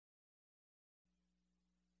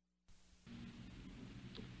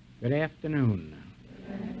Good afternoon.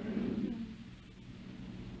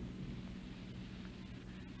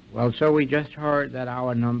 Well, so we just heard that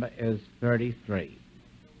our number is 33.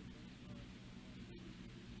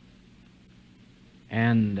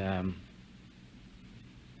 And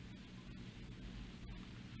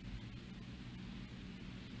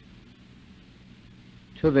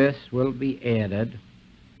to this will be added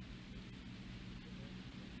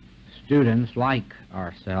students like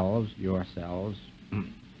ourselves, yourselves,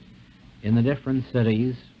 in the different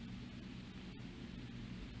cities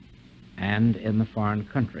and in the foreign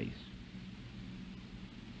countries,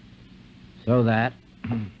 so that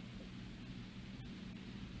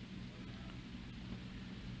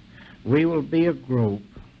we will be a group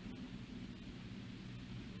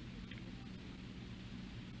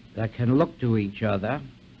that can look to each other,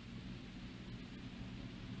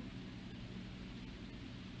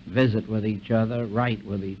 visit with each other, write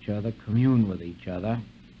with each other, commune with each other,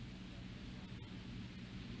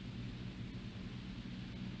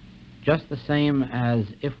 just the same as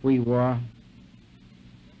if we were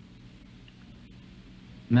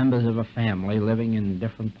members of a family living in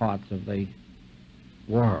different parts of the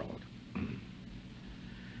world.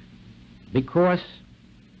 Because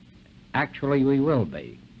actually we will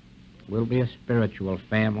be. We'll be a spiritual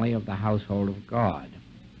family of the household of God.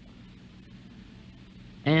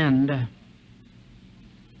 And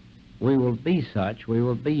we will be such, we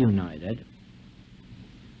will be united,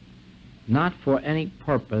 not for any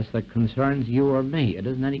purpose that concerns you or me. It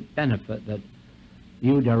isn't any benefit that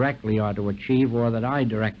you directly are to achieve or that I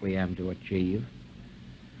directly am to achieve.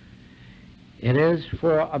 It is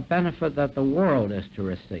for a benefit that the world is to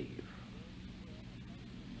receive.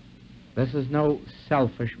 This is no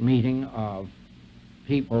selfish meeting of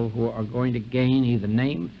people who are going to gain either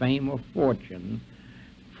name, fame, or fortune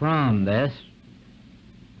from this,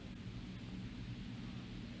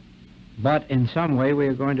 but in some way we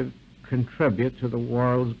are going to contribute to the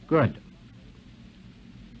world's good.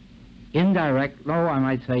 Indirect, no, I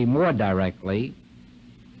might say more directly,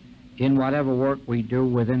 in whatever work we do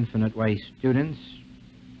with Infinite Way students,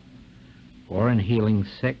 or in healing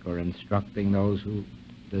sick or instructing those who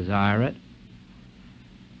desire it,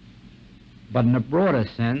 but in a broader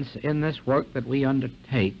sense in this work that we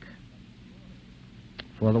undertake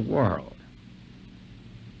for the world.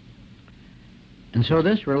 And so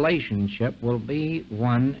this relationship will be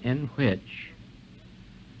one in which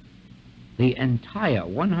the entire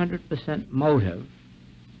 100% motive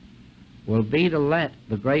will be to let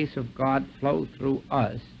the grace of God flow through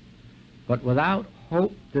us, but without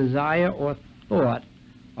hope, desire, or thought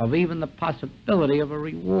of even the possibility of a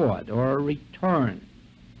reward or a return.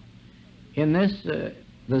 In this,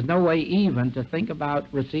 there's no way even to think about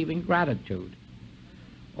receiving gratitude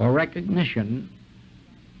or recognition,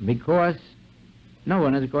 because no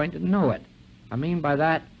one is going to know it. I mean by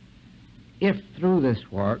that, if through this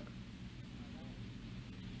work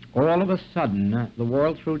all of a sudden the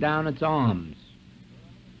world threw down its arms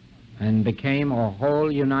and became a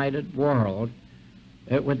whole united world,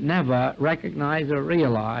 it would never recognize or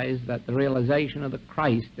realize that the realization of the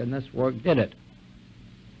Christ in this work did it.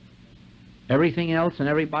 Everything else and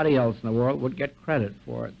everybody else in the world would get credit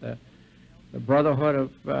for it. The brotherhood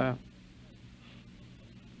of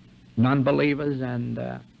non-believers and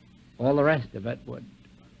all the rest of it would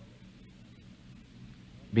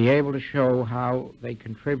be able to show how they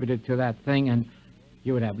contributed to that thing, and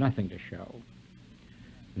you would have nothing to show.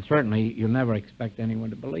 And certainly you'll never expect anyone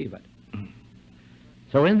to believe it.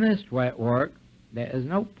 So in this work, there is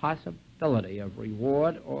no possibility of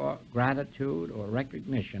reward or gratitude or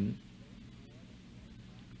recognition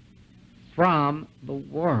from the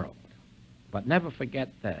world. But never forget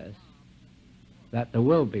this, that there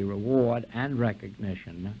will be reward and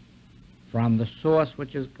recognition from the source,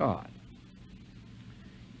 which is God.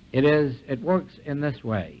 It works in this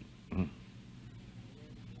way.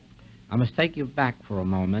 I must take you back for a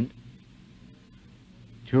moment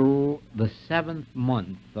to the 7th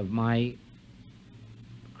month of my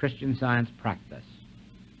Christian Science practice.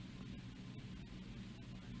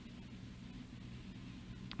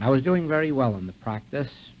 I was doing very well in the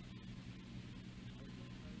practice,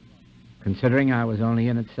 considering I was only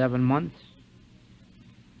in it 7 months.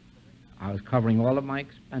 I was covering all of my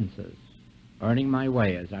expenses, earning my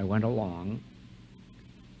way as I went along,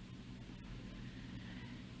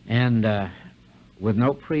 and with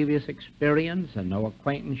no previous experience and no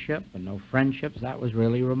acquaintanceship and no friendships. That was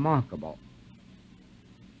really remarkable.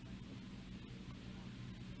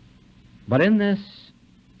 But in this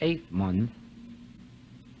 8th month,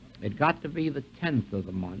 it got to be the 10th of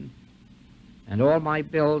the month, and all my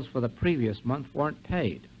bills for the previous month weren't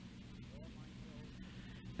paid.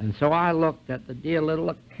 And so I looked at the dear little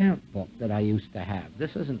account book that I used to have. This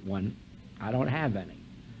isn't one. I don't have any.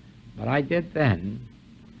 But I did then.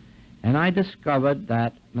 And I discovered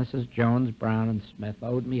that Mrs. Jones, Brown, and Smith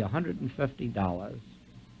owed me $150.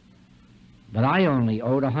 But I only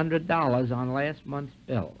owed $100 on last month's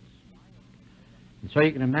bills. And so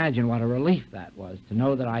you can imagine what a relief that was, to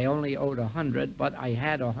know that I only owed $100, but I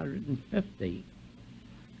had $150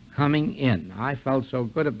 coming in. I felt so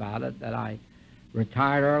good about it that I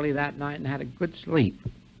retired early that night and had a good sleep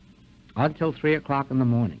until 3 o'clock in the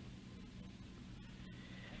morning.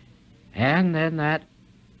 And then that,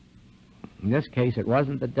 in this case, it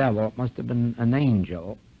wasn't the devil, it must have been an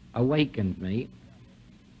angel, awakened me.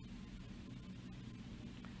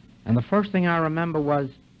 And the first thing I remember was,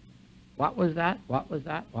 what was that? What was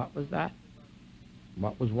that? What was that?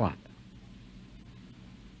 What was what?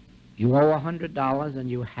 You owe $100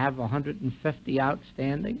 and you have $150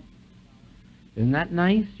 outstanding? Isn't that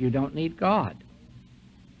nice? You don't need God.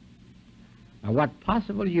 Now, what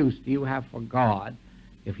possible use do you have for God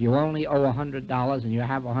if you only owe $100 and you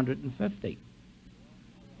have $150?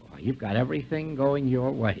 Well, you've got everything going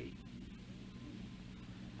your way.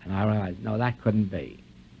 And I realized, no, that couldn't be.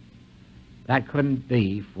 That couldn't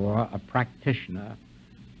be for a practitioner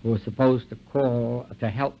who was supposed to call to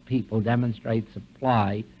help people demonstrate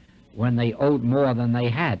supply when they owed more than they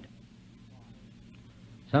had.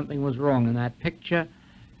 Something was wrong in that picture,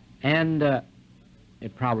 and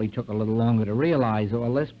it probably took a little longer to realize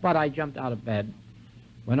all this, but I jumped out of bed,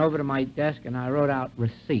 went over to my desk, and I wrote out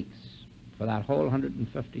receipts for that whole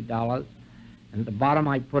 $150, and at the bottom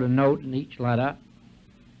I put a note in each letter.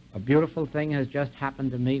 A beautiful thing has just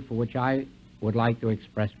happened to me for which I would like to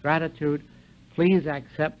express gratitude. Please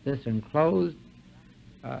accept this enclosed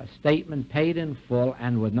statement paid in full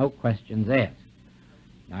and with no questions asked.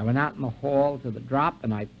 I went out in the hall to the drop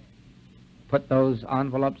and I put those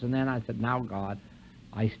envelopes in there and I said, now God,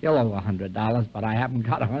 I still owe $100, but I haven't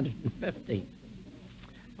got $150.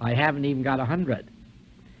 I haven't even got $100.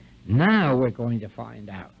 Now we're going to find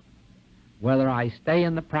out whether I stay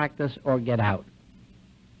in the practice or get out.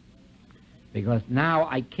 Because now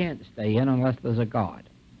I can't stay in unless there's a God.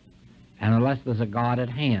 And unless there's a God at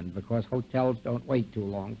hand, because hotels don't wait too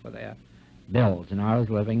long for their bills. And I was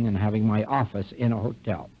living and having my office in a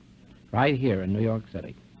hotel, right here in New York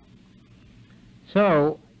City.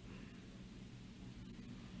 So,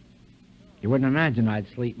 you wouldn't imagine I'd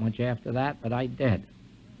sleep much after that, but I did,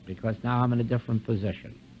 because now I'm in a different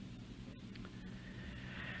position.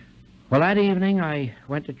 Well, that evening I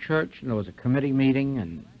went to church, and there was a committee meeting,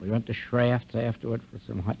 and we went to Schraft's afterward for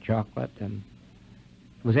some hot chocolate, and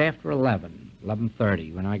it was after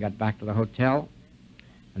 11:30 when I got back to the hotel,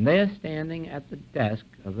 and there standing at the desk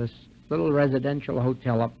of this little residential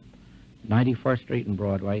hotel up 91st Street and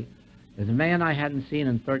Broadway is a man I hadn't seen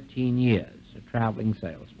in 13 years, a traveling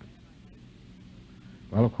salesman.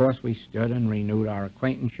 Well, of course, we stood and renewed our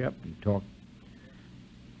acquaintanceship and talked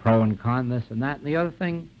pro and con, this and that and the other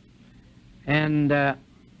thing. And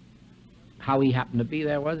how he happened to be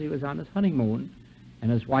there was he was on his honeymoon, and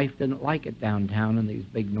his wife didn't like it downtown in these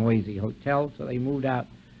big noisy hotels, so they moved out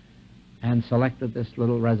and selected this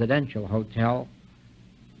little residential hotel.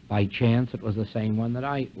 By chance, it was the same one that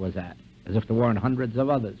I was at, as if there weren't hundreds of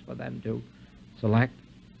others for them to select.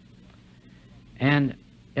 And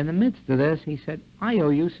in the midst of this, he said, I owe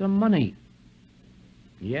you some money.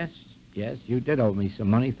 Yes, you did owe me some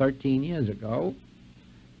money 13 years ago.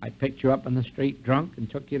 I picked you up on the street drunk and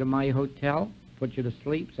took you to my hotel, put you to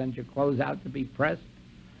sleep, sent your clothes out to be pressed.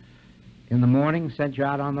 In the morning, sent you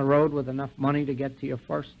out on the road with enough money to get to your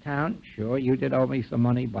first town. Sure, you did owe me some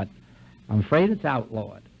money, but I'm afraid it's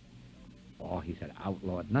outlawed. Oh, he said,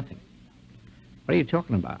 outlawed nothing. What are you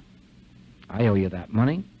talking about? I owe you that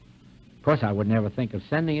money. Of course, I would never think of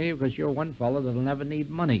sending you because you're one fellow that'll never need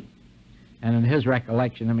money. And in his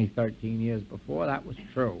recollection of me 13 years before, that was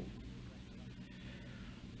true.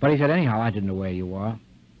 But he said, anyhow, I didn't know where you were.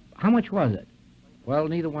 How much was it? Well,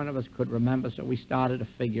 neither one of us could remember, so we started to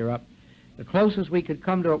figure up. The closest we could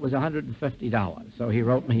come to it was $150, so he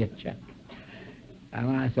wrote me a check.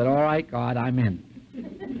 And I said, all right, God, I'm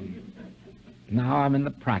in. Now I'm in the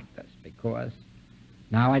practice, because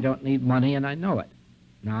now I don't need money, and I know it.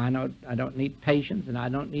 Now I know I don't need patience, and I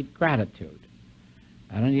don't need gratitude.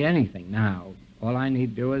 I don't need anything now. All I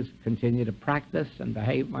need to do is continue to practice and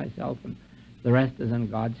behave myself, and the rest is in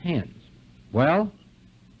God's hands. Well,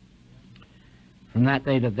 from that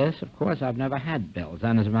day to this, of course, I've never had bills.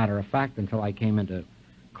 And as a matter of fact, until I came into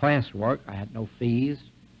class work, I had no fees,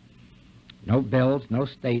 no bills, no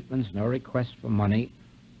statements, no requests for money,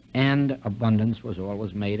 and abundance was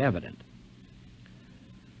always made evident.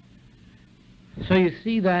 So you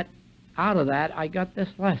see that out of that I got this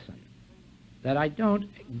lesson, that I don't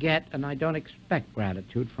get and I don't expect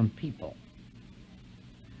gratitude from people.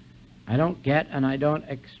 I don't get and I don't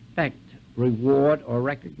expect reward or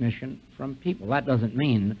recognition from people. That doesn't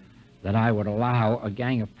mean that I would allow a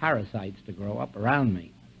gang of parasites to grow up around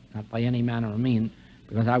me, not by any manner of means,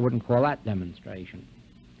 because I wouldn't call that demonstration.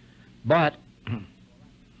 But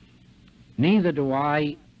neither do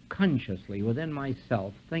I consciously within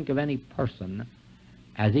myself think of any person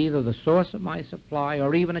as either the source of my supply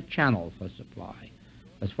or even a channel for supply.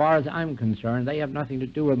 As far as I'm concerned, they have nothing to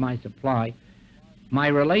do with my supply. My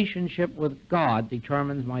relationship with God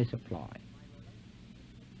determines my supply.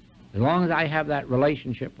 As long as I have that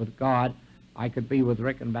relationship with God, I could be with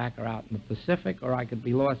Rickenbacker out in the Pacific, or I could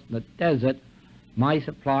be lost in the desert. My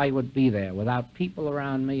supply would be there without people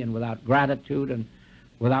around me and without gratitude and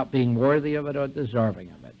without being worthy of it or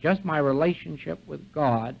deserving of it. Just my relationship with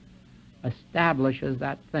God establishes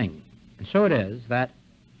that thing. And so it is that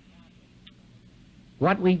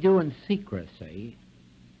what we do in secrecy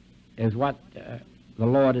is what the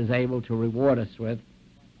Lord is able to reward us with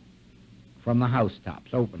from the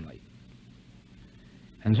housetops openly.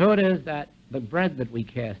 And so it is that the bread that we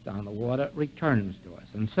cast on the water returns to us.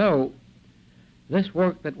 And so this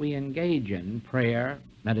work that we engage in, prayer,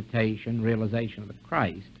 meditation, realization of the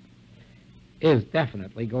Christ, is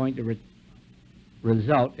definitely going to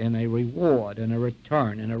result in a reward, in a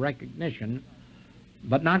return, in a recognition,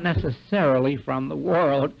 but not necessarily from the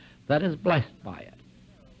world that is blessed by it.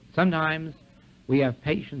 Sometimes we have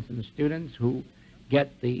patients and students who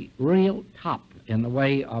get the real top in the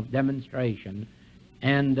way of demonstration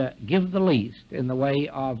and give the least in the way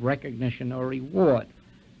of recognition or reward.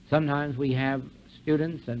 Sometimes we have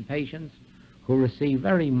students and patients who receive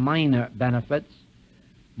very minor benefits,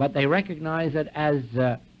 but they recognize it as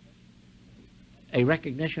a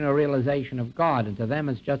recognition or realization of God, and to them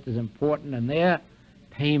it's just as important, and their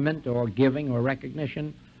payment or giving or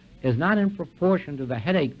recognition is not in proportion to the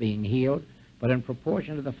headache being healed, but in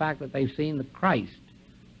proportion to the fact that they've seen the Christ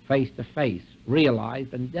face to face,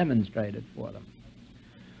 realized and demonstrated for them.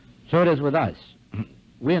 So it is with us.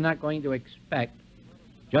 We are not going to expect,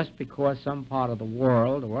 just because some part of the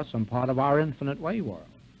world or some part of our infinite way world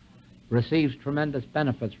receives tremendous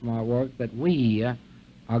benefits from our work, that we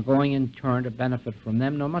are going in turn to benefit from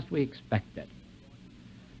them, nor must we expect it.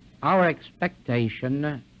 Our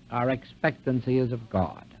expectation, our expectancy is of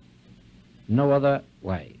God. No other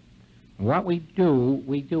way. And what we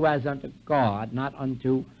do as unto God, not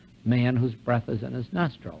unto man whose breath is in his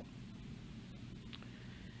nostril.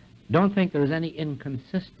 Don't think there's any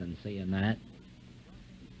inconsistency in that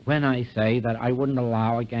when I say that I wouldn't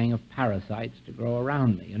allow a gang of parasites to grow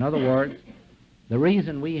around me. In other words, the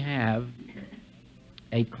reason we have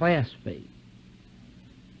a class fee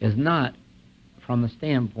is not from the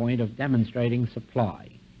standpoint of demonstrating supply.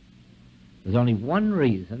 There's only one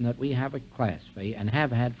reason that we have a class fee, and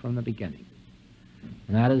have had from the beginning,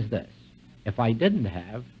 and that is this. If I didn't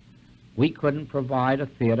have, we couldn't provide a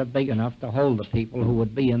theater big enough to hold the people who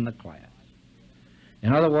would be in the class.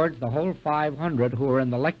 In other words, the whole 500 who were in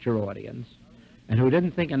the lecture audience and who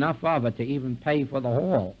didn't think enough of it to even pay for the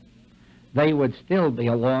hall, they would still be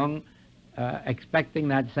along expecting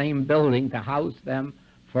that same building to house them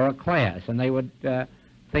for a class, and they would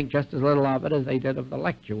think just as little of it as they did of the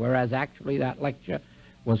lecture, whereas actually that lecture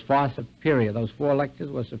was far superior. Those 4 lectures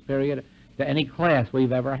were superior to any class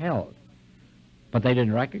we've ever held. But they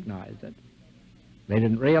didn't recognize it. They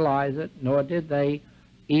didn't realize it, nor did they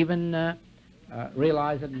even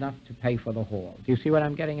realize it enough to pay for the hall. Do you see what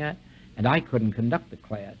I'm getting at? And I couldn't conduct a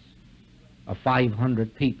class of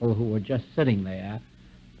 500 people who were just sitting there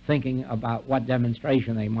thinking about what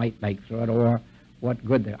demonstration they might make through it or what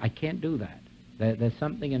good I can't do that. There's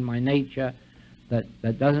something in my nature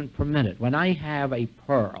that doesn't permit it. When I have a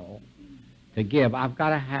pearl to give, I've got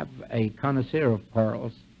to have a connoisseur of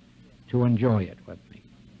pearls to enjoy it with me.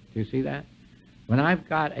 Do you see that? When I've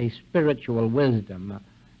got a spiritual wisdom,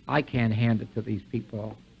 I can't hand it to these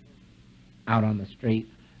people out on the street.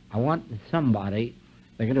 I want somebody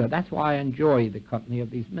that can do it. That's why I enjoy the company of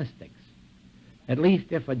these mystics. At least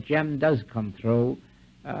if a gem does come through,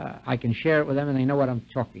 I can share it with them and they know what I'm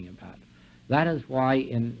talking about. That is why,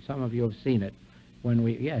 in some of you have seen it, when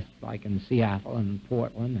we, yes, like in Seattle and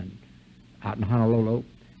Portland and out in Honolulu,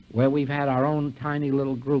 where we've had our own tiny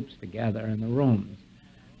little groups together in the rooms.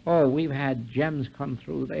 Oh, we've had gems come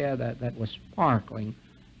through there that were sparkling,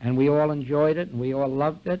 and we all enjoyed it, and we all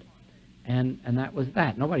loved it, and that was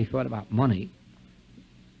that. Nobody thought about money,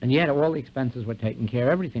 and yet all the expenses were taken care of,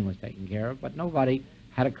 everything was taken care of, but nobody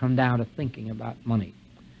had to come down to thinking about money.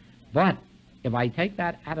 But if I take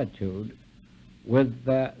that attitude with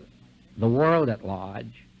the world at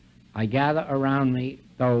large, I gather around me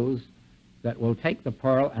those that will take the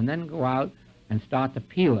pearl and then go out and start to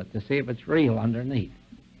peel it to see if it's real underneath.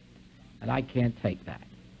 And I can't take that.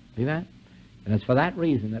 See that? And it's for that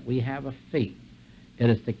reason that we have a fee. It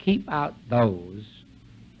is to keep out those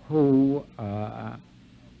who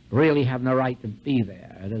really have no right to be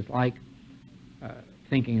there. It is like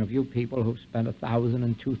thinking of you people who've spent $1,000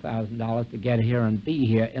 and $2,000 to get here and be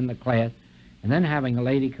here in the class, and then having a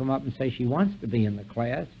lady come up and say she wants to be in the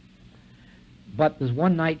class, but there's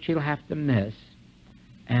one night she'll have to miss,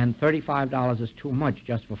 and $35 is too much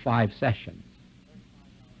just for 5 sessions.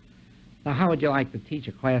 Now, how would you like to teach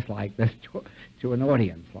a class like this to an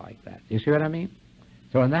audience like that? You see what I mean?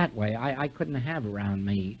 So in that way, I couldn't have around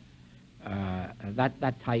me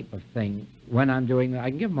that type of thing when I'm doing that. I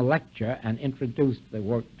can give them a lecture and introduce the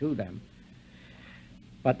work to them,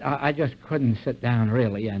 but I just couldn't sit down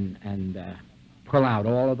really and pull out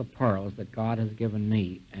all of the pearls that God has given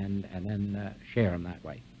me and then share them that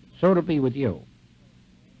way. So it'll be with you.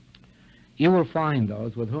 You will find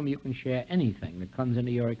those with whom you can share anything that comes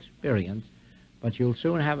into your experience, but you'll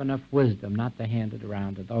soon have enough wisdom not to hand it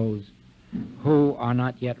around to those who are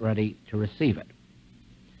not yet ready to receive it.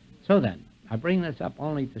 So then, I bring this up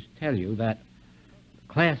only to tell you that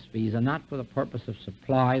class fees are not for the purpose of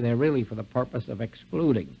supply. They're really for the purpose of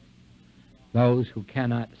excluding those who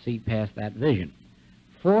cannot see past that vision.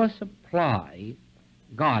 For supply,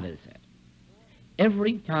 God is it.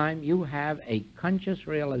 Every time you have a conscious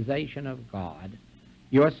realization of God,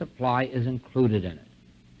 your supply is included in it.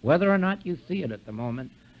 Whether or not you see it at the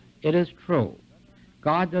moment, it is true.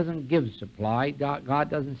 God doesn't give supply. God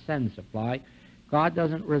doesn't send supply. God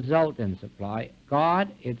doesn't result in supply.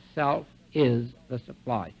 God itself is the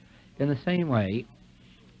supply. In the same way,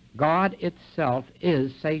 God itself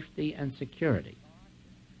is safety and security.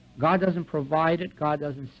 God doesn't provide it. God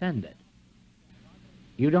doesn't send it.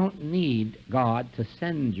 You don't need God to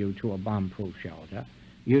send you to a bomb-proof shelter.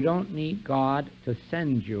 You don't need God to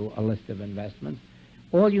send you a list of investments.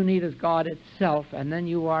 All you need is God itself, and then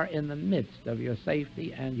you are in the midst of your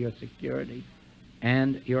safety and your security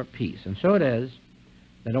and your peace. And so it is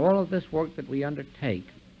that all of this work that we undertake,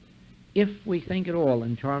 if we think at all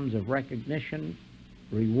in terms of recognition,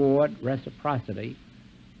 reward, reciprocity,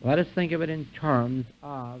 let us think of it in terms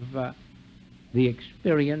of the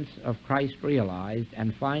experience of Christ realized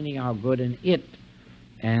and finding our good in it,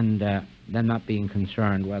 and then not being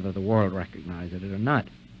concerned whether the world recognizes it or not.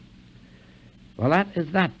 Well, that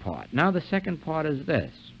is that part. Now the second part is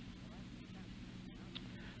this.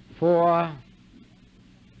 For,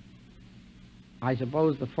 I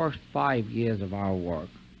suppose, the first 5 years of our work,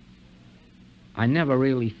 I never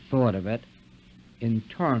really thought of it in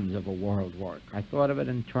terms of a world work. I thought of it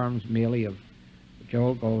in terms merely of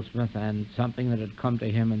Joel Goldsmith and something that had come to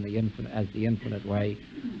him in the as the infinite way,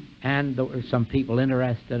 and there were some people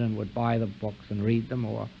interested and would buy the books and read them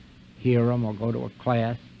or hear them or go to a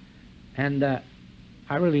class, and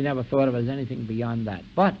I really never thought of it as anything beyond that.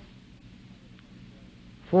 But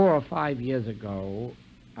 4 or 5 years ago,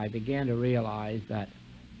 I began to realize that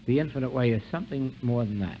the infinite way is something more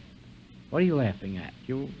than that. What are you laughing at?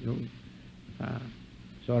 You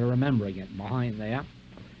sort of remembering it behind there.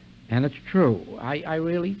 And it's true. I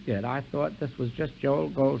really did. I thought this was just Joel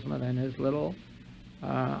Goldsmith and his little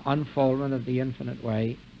unfoldment of the infinite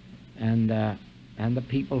way and the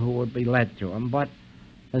people who would be led to him. But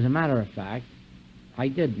as a matter of fact, I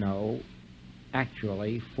did know,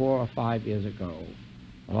 actually, 4 or 5 years ago,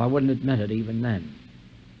 well, I wouldn't admit it even then,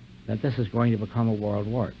 that this is going to become a world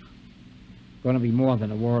work. It's going to be more than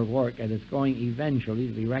a world work, and it's going eventually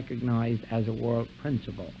to be recognized as a world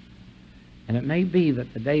principle. And it may be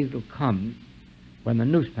that the days will come when the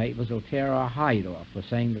newspapers will tear our hide off for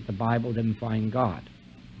saying that the Bible didn't find God,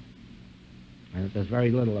 and that there's very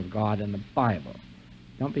little of God in the Bible.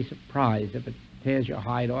 Don't be surprised if it tears your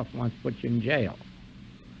hide off and wants to put you in jail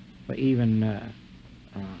for even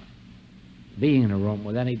being in a room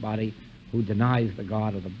with anybody who denies the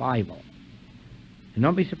God of the Bible. And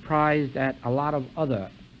don't be surprised at a lot of other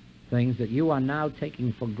things that you are now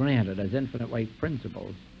taking for granted as infinite way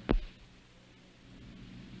principles.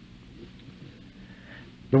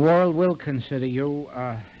 The world will consider you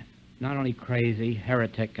not only crazy,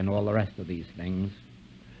 heretic, and all the rest of these things,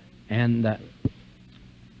 and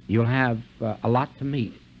you'll have a lot to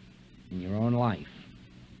meet in your own life.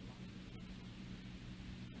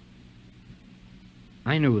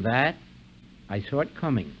 I knew that. I saw it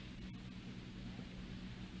coming.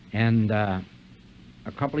 And a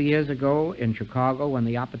couple of years ago in Chicago, when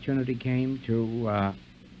the opportunity came to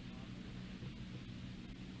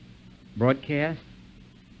broadcast,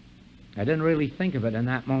 I didn't really think of it in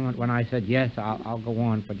that moment when I said, yes, I'll go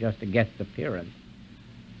on for just a guest appearance.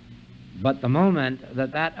 But the moment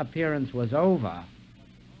that that appearance was over,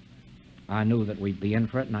 I knew that we'd be in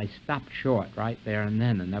for it, and I stopped short right there and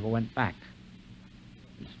then and never went back,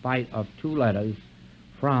 in spite of 2 letters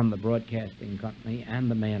from the broadcasting company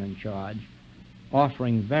and the man in charge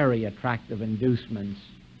offering very attractive inducements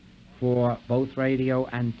for both radio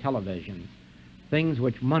and television, things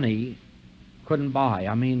which money couldn't buy.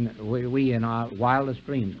 I mean, we in our wildest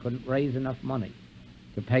dreams couldn't raise enough money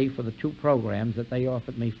to pay for the 2 programs that they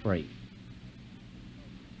offered me free.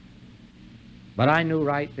 But I knew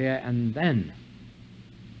right there and then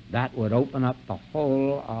that would open up the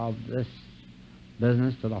whole of this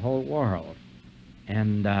business to the whole world,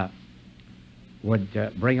 and would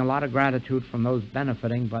bring a lot of gratitude from those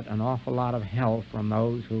benefiting, but an awful lot of hell from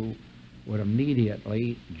those who would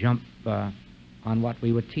immediately jump on what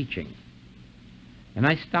we were teaching. And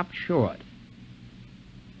I stopped short.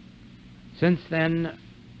 Since then,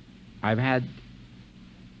 I've had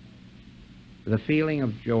the feeling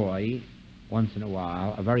of joy once in a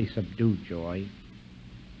while, a very subdued joy,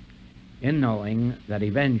 in knowing that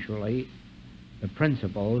eventually the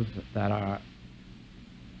principles that are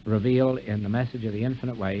revealed in the message of the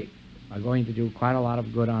infinite way are going to do quite a lot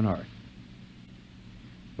of good on earth.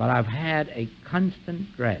 But I've had a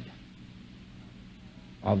constant dread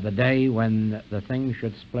of the day when the thing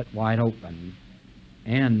should split wide open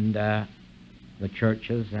and the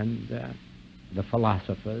churches and the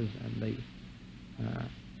philosophers and the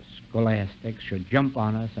scholastics should jump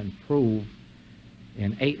on us and prove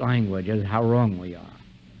in 8 languages how wrong we are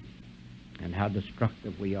and how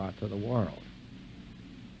destructive we are to the world.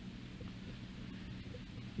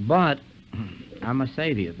 But I must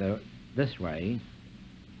say to you this way,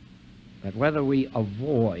 that whether we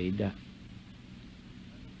avoid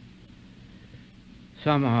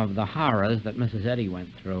some of the horrors that Mrs. Eddy went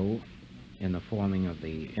through in the forming of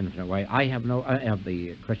the infinite way, I have no of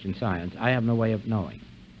the Christian Science, I have no way of knowing.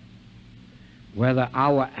 Whether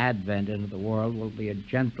our advent into the world will be a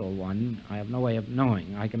gentle one, I have no way of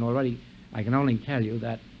knowing. I can only tell you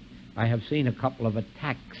that I have seen a couple of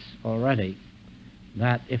attacks already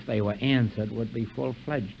that, if they were answered, would be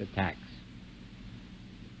full-fledged attacks.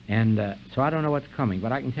 And so I don't know what's coming,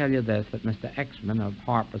 but I can tell you this, that Mr. Exman of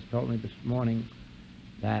Harper's told me this morning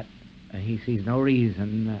that he sees no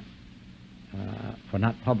reason for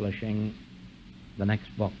not publishing the next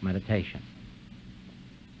book, Meditation.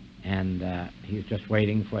 And he's just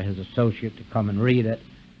waiting for his associate to come and read it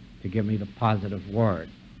to give me the positive word.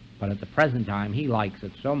 But at the present time, he likes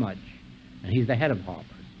it so much, and he's the head of Harper's,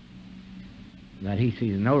 that he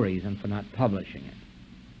sees no reason for not publishing it.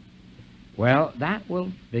 Well, that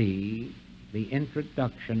will be the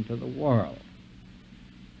introduction to the world,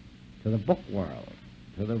 to the book world,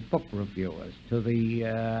 to the book reviewers, to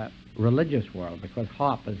the religious world, because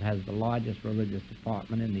Harper's has the largest religious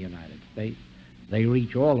department in the United States. They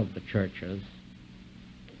reach all of the churches,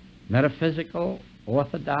 metaphysical,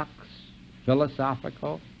 orthodox,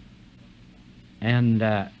 philosophical, and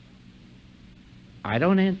I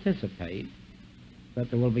don't anticipate that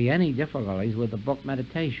there will be any difficulties with the book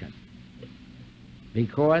Meditation,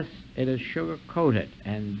 because it is sugar-coated,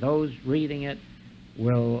 and those reading it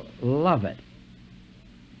will love it,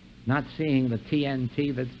 not seeing the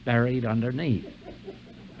TNT that's buried underneath.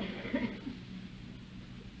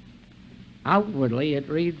 Outwardly, it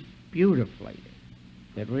reads beautifully.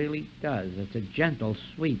 It really does. It's a gentle,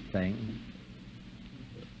 sweet thing.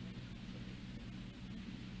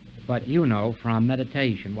 But you know from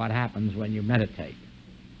meditation what happens when you meditate.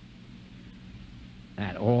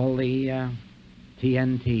 That all the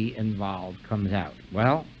TNT involved comes out.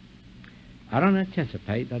 Well, I don't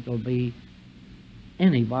anticipate that there'll be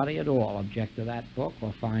anybody at all object to that book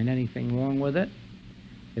or find anything wrong with it.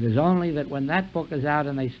 It is only that when that book is out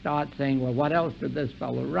and they start saying, well, what else did this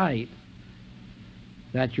fellow write,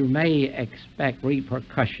 that you may expect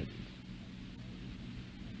repercussions.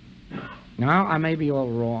 Now, I may be all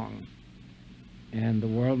wrong, and the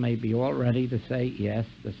world may be all ready to say, yes,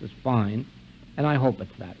 this is fine, and I hope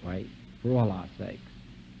it's that way, for all our sakes.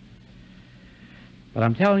 But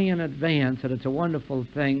I'm telling you in advance that it's a wonderful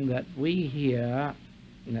thing that we here,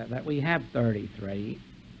 that we have 33,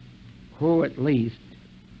 who at least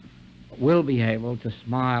will be able to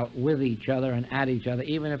smile with each other and at each other,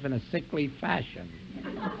 even if in a sickly fashion.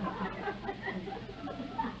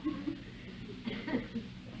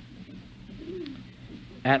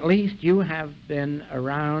 At least you have been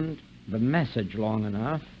around the message long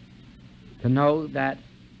enough to know that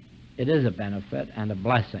it is a benefit and a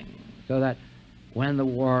blessing, so that when the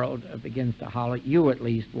world begins to holler, you at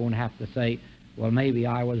least won't have to say, well, maybe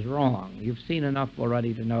I was wrong. You've seen enough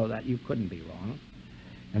already to know that you couldn't be wrong.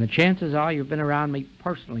 And the chances are you've been around me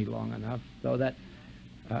personally long enough so that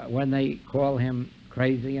when they call him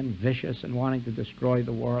crazy and vicious and wanting to destroy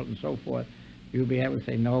the world and so forth, you'll be able to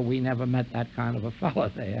say, no, we never met that kind of a fellow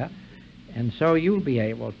there. And so you'll be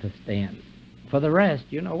able to stand. For the rest,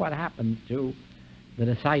 you know what happened to the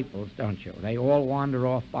disciples, don't you? They all wander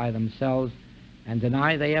off by themselves and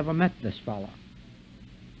deny they ever met this fellow.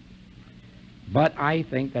 But I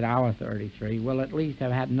think that our 33 will at least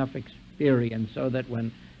have had enough experience so that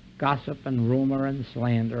when gossip and rumor and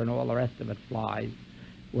slander and all the rest of it flies,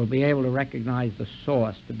 we'll be able to recognize the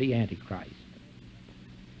source to be Antichrist.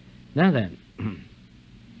 Now then,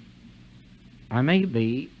 I may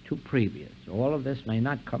be too previous. All of this may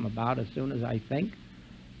not come about as soon as I think,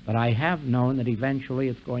 but I have known that eventually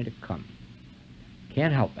it's going to come.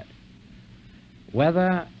 Can't help it.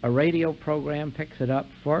 Whether a radio program picks it up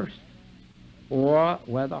first, or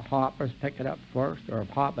whether Harper's pick it up first, or if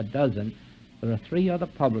Harper doesn't, there are 3 other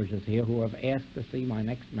publishers here who have asked to see my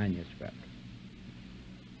next manuscript.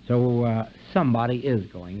 So somebody is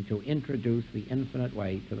going to introduce the infinite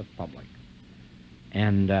way to the public.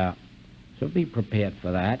 And so be prepared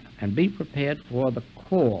for that, and be prepared for the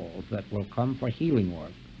calls that will come for healing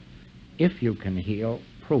work. If you can heal,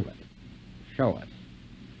 prove it. Show us.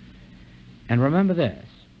 And remember this,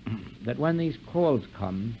 that when these calls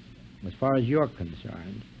come, as far as you're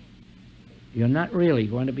concerned, you're not really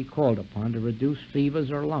going to be called upon to reduce fevers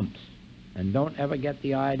or lumps. And don't ever get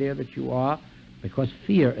the idea that you are, because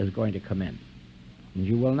fear is going to come in. And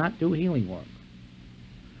you will not do healing work.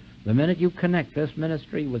 The minute you connect this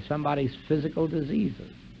ministry with somebody's physical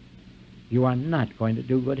diseases, you are not going to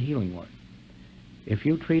do good healing work. If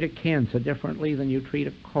you treat a cancer differently than you treat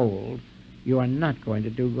a cold, you are not going to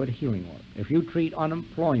do good healing work. If you treat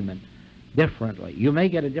unemployment differently, you may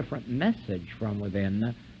get a different message from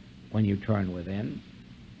within when you turn within.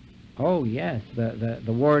 Oh, yes,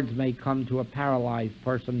 the words may come to a paralyzed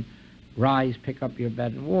person, rise, pick up your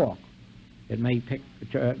bed, and walk. It may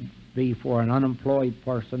be for an unemployed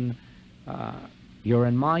person, you're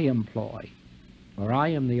in my employ, or I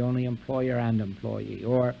am the only employer and employee.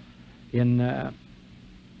 Or in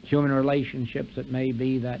human relationships, it may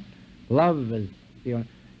be that love is,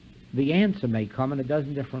 the answer may come in a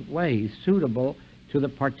dozen different ways suitable to the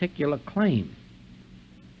particular claim.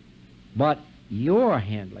 But your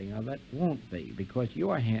handling of it won't be, because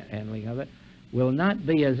your handling of it will not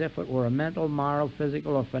be as if it were a mental, moral,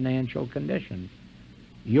 physical, or financial condition.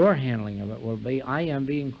 Your handling of it will be, I am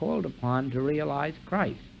being called upon to realize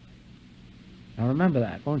Christ. Now remember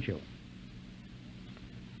that, won't you?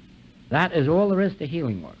 That is all there is to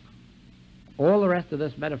healing work. All the rest of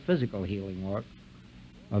this metaphysical healing work,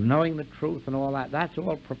 of knowing the truth and all that, that's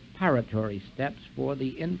all preparatory steps for the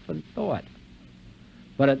infant thought.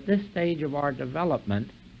 But at this stage of our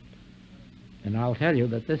development, and I'll tell you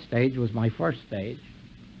that this stage was my first stage,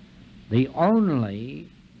 the only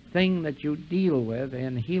thing that you deal with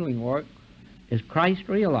in healing work is Christ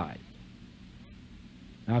realized.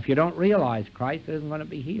 Now, if you don't realize Christ, there isn't going to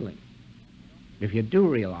be healing. If you do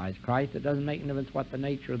realize Christ, it doesn't make any difference what the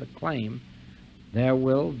nature of the claim, there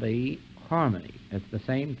will be harmony. It's the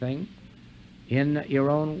same thing in your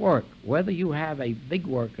own work. Whether you have a big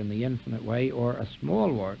work in the infinite way or a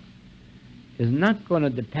small work is not going to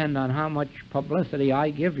depend on how much publicity I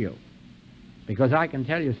give you. Because I can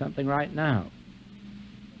tell you something right now,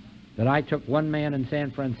 that I took one man in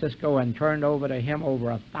San Francisco and turned over to him over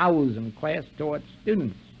 1,000 class-taught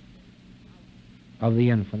students of the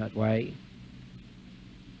infinite way.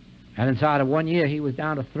 And inside of 1 year, he was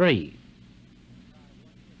down to 3.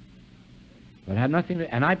 But had nothing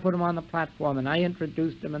to, and I put him on the platform, and I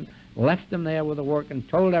introduced him and left him there with the work and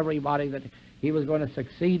told everybody that he was going to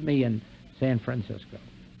succeed me in San Francisco.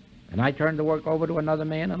 And I turned the work over to another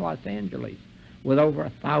man in Los Angeles with over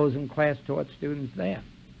 1,000 class-taught students there.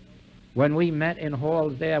 When we met in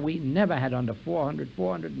halls there, we never had under 400,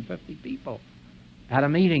 450 people at a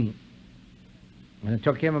meeting. And it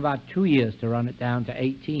took him about 2 years to run it down to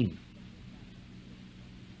 18.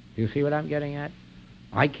 Do you see what I'm getting at?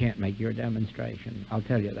 I can't make your demonstration, I'll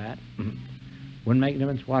tell you that. Wouldn't make a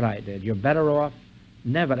difference what I did. You're better off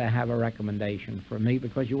never to have a recommendation from me,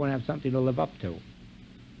 because you won't have something to live up to.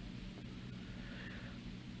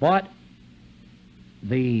 But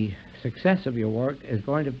the success of your work is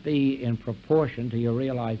going to be in proportion to your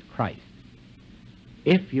realized Christ.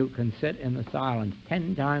 If you can sit in the silence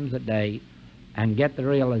 10 times a day and get the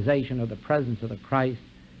realization of the presence of the Christ,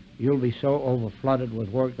 you'll be so overflooded with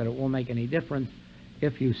work that it won't make any difference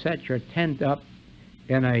if you set your tent up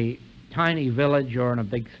in a tiny village or in a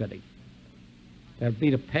big city. There'll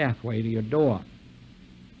be the pathway to your door.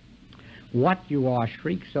 What you are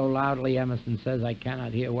shrieks so loudly, Emerson says, I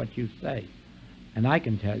cannot hear what you say. And I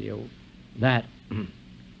can tell you that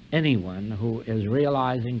anyone who is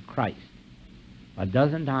realizing Christ a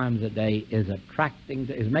dozen times a day is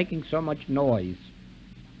making so much noise,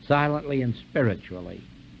 silently and spiritually,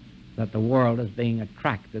 that the world is being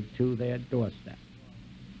attracted to their doorstep.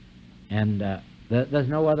 And there's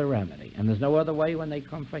no other remedy, and there's no other way when they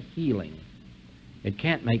come for healing. It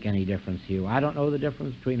can't make any difference to you. I don't know the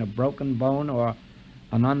difference between a broken bone or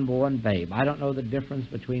an unborn babe. I don't know the difference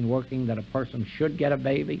between working that a person should get a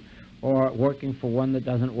baby or working for one that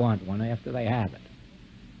doesn't want one after they have it.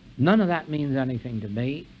 None of that means anything to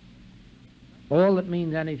me. All that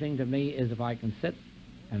means anything to me is if I can sit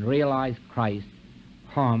and realize Christ,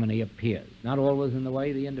 harmony appears. Not always in the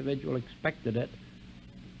way the individual expected it,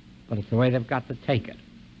 but it's the way they've got to take it.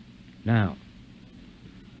 Now,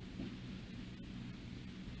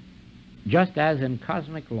 just as in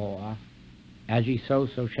cosmic law, as ye sow,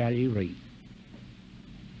 so shall ye reap.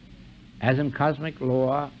 As in cosmic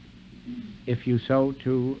law, if you sow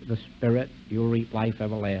to the Spirit, you'll reap life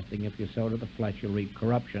everlasting. If you sow to the flesh, you'll reap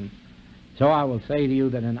corruption. So I will say to you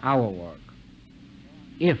that in our work,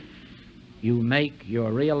 if you make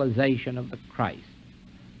your realization of the Christ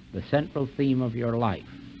the central theme of your life,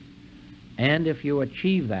 and if you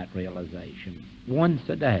achieve that realization once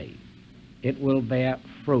a day, it will bear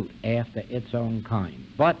fruit after its own kind.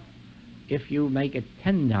 But if you make it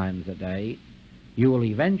 10 times a day, you will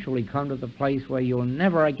eventually come to the place where you'll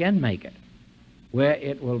never again make it, where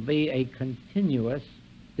it will be a continuous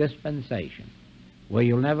dispensation, where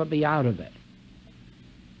you'll never be out of it.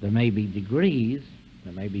 There may be degrees,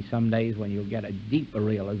 there may be some days when you'll get a deeper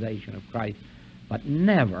realization of Christ, but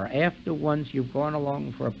never after once you've gone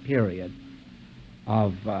along for a period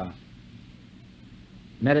of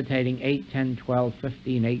meditating 8, 10, 12,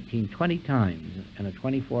 15, 18, 20 times in a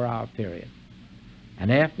 24-hour period.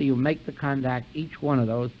 And after you make the contact each one of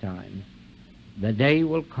those times, the day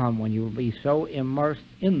will come when you will be so immersed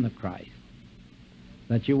in the Christ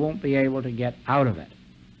that you won't be able to get out of it.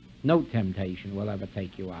 No temptation will ever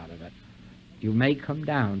take you out of it. You may come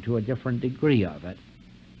down to a different degree of it,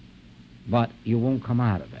 but you won't come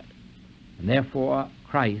out of it. And therefore,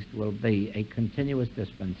 Christ will be a continuous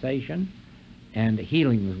dispensation, and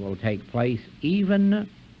healings will take place even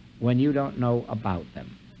when you don't know about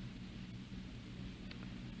them.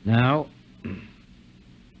 Now,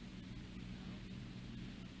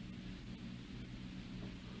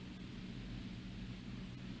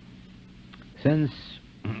 since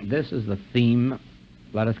this is the theme,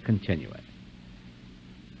 let us continue it.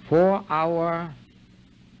 For our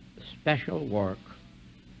special work,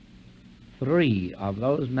 3 of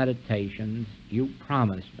those meditations you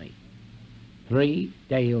promised me, 3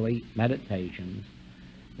 daily meditations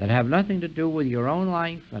that have nothing to do with your own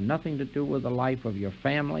life and nothing to do with the life of your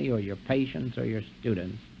family or your patients or your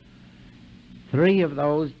students. 3 of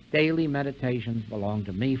those daily meditations belong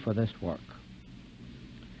to me for this work.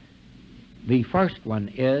 The first one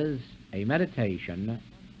is a meditation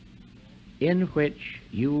in which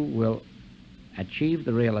you will achieve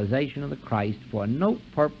the realization of the Christ for no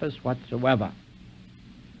purpose whatsoever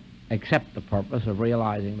except the purpose of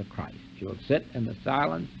realizing the Christ. You'll sit in the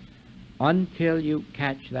silence until you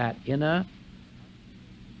catch that inner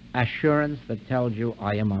assurance that tells you,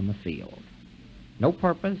 I am on the field. No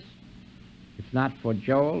purpose. It's not for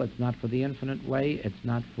Joel. It's not for the infinite way. It's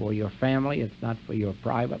not for your family. It's not for your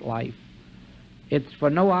private life. It's for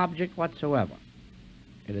no object whatsoever.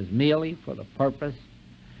 It is merely for the purpose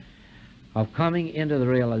of coming into the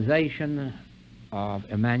realization of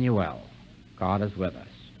Emmanuel. God is with us.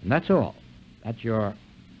 And that's all. That's your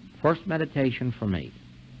first meditation for me,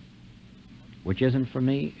 which isn't for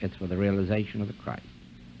me, it's for the realization of the Christ.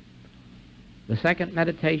 The second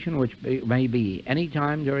meditation, which may be any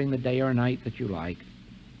time during the day or night that you like,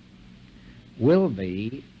 will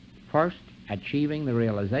be first achieving the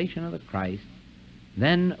realization of the Christ,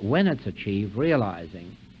 then when it's achieved,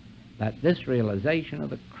 realizing that this realization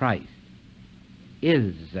of the Christ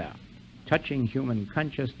is touching human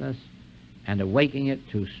consciousness and awakening it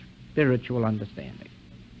to spiritual understanding,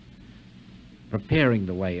 preparing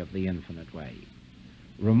the way of the infinite way,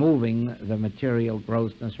 removing the material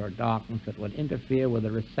grossness or darkness that would interfere with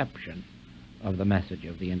the reception of the message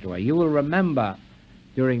of the interway. You will remember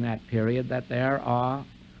during that period that there are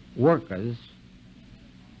workers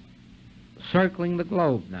circling the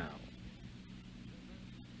globe now,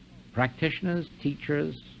 practitioners,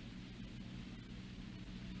 teachers,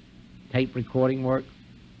 tape recording work,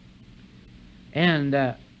 and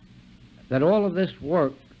that all of this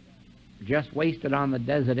work just wasted on the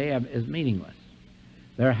desert air is meaningless.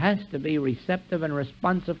 There has to be receptive and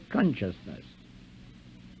responsive consciousness.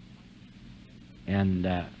 And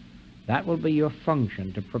that will be your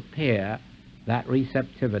function, to prepare that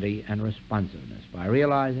receptivity and responsiveness by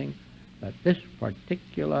realizing that this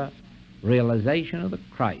particular realization of the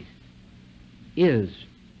Christ is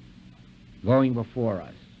going before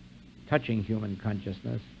us, touching human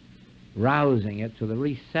consciousness, rousing it to the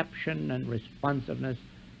reception and responsiveness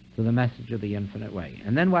to the message of the infinite way.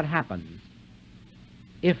 And then what happens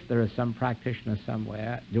if there is some practitioner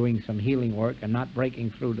somewhere doing some healing work and not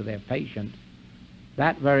breaking through to their patient?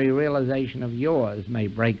 That very realization of yours may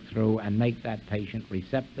break through and make that patient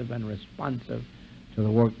receptive and responsive to the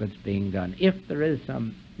work that's being done. If there is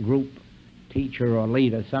some group teacher or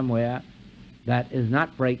leader somewhere that is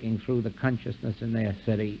not breaking through the consciousness in their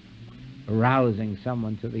city, arousing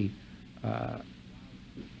someone to the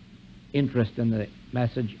interest in the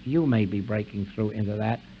message, you may be breaking through into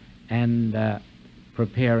that and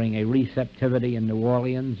preparing a receptivity in New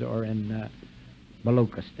Orleans or in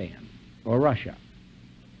Baluchistan or Russia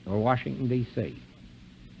or Washington, D.C.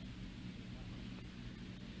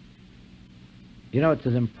 You know, it's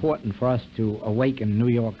as important for us to awaken New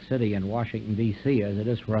York City and Washington, D.C. as it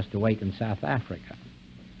is for us to awaken South Africa.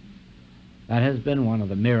 That has been one of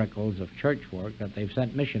the miracles of church work, that they've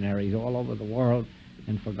sent missionaries all over the world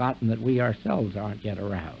and forgotten that we ourselves aren't yet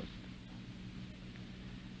aroused.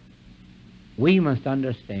 We must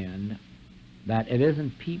understand that it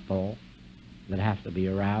isn't people that have to be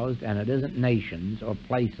aroused, and it isn't nations or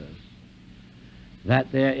places,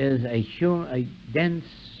 that there is a dense,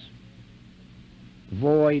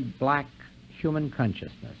 void, black human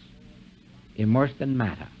consciousness immersed in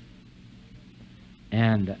matter.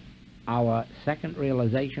 And our second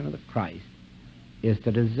realization of the Christ is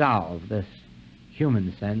to dissolve this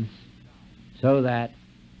human sense so that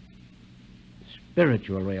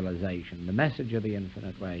spiritual realization, the message of the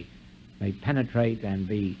infinite way, may penetrate and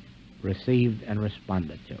be received and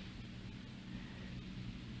responded to.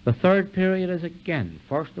 The third period is, again,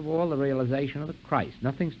 first of all, the realization of the Christ.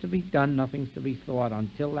 Nothing's to be done, nothing's to be thought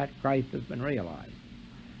until that Christ has been realized.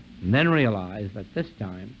 And then realize that this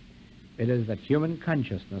time it is that human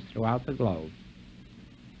consciousness throughout the globe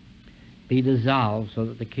be dissolved so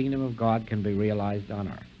that the kingdom of God can be realized on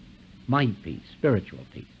earth. My peace, spiritual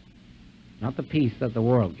peace. Not the peace that the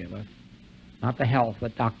world giveth, not the health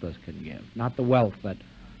that doctors can give, not the wealth that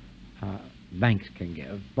banks can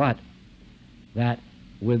give, but that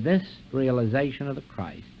with this realization of the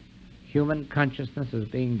Christ, human consciousness is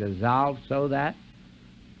being dissolved so that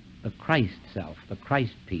the Christ self, the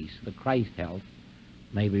Christ peace, the Christ health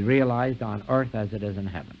may be realized on earth as it is in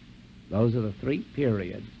heaven. Those are the three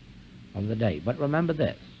periods of the day. But remember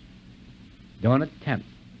this, don't attempt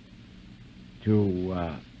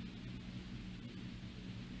to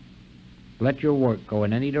let your work go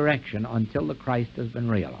in any direction until the Christ has been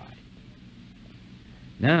realized.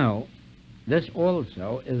 Now, this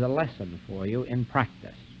also is a lesson for you in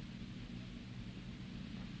practice.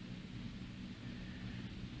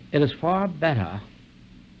 It is far better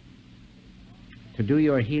to do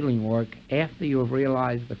your healing work after you have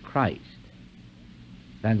realized the Christ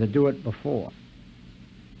than to do it before.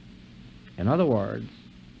 In other words,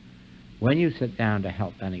 when you sit down to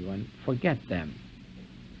help anyone, forget them.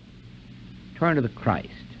 Turn to the Christ.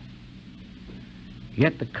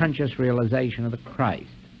 Get the conscious realization of the Christ.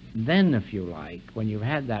 Then, if you like, when you've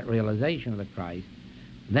had that realization of the Christ,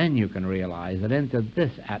 then you can realize that into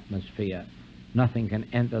this atmosphere nothing can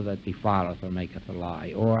enter that defileth or maketh a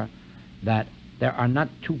lie, or that there are not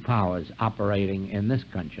two powers operating in this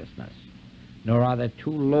consciousness, nor are there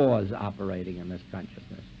two laws operating in this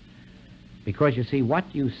consciousness. Because, you see,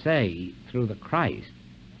 what you say through the Christ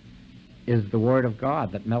is the Word of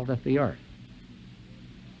God that melteth the earth.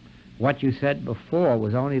 What you said before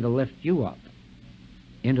was only to lift you up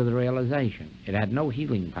into the realization. It had no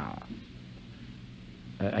healing power.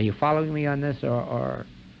 Are you following me on this? Or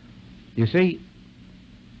you see,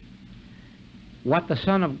 what the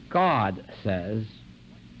Son of God says,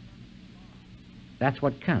 that's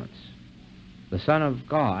what counts. The Son of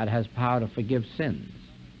God has power to forgive sins,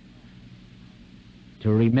 to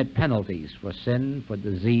remit penalties for sin, for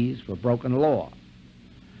disease, for broken law.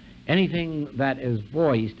 Anything that is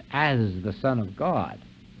voiced as the Son of God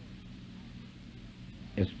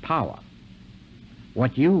is power.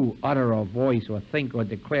 What you utter or voice or think or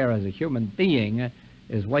declare as a human being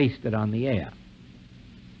is wasted on the air.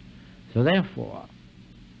 So therefore,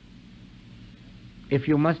 if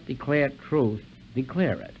you must declare truth,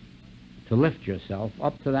 declare it, to lift yourself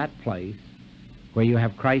up to that place where you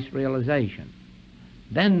have Christ realization.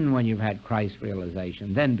 Then when you've had Christ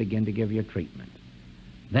realization, then begin to give your treatment.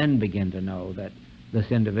 Then begin to know that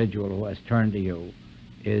this individual who has turned to you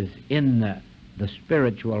is in the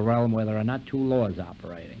spiritual realm where there are not two laws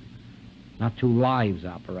operating, not two lives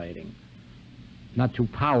operating, not two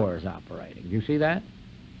powers operating. Do you see that?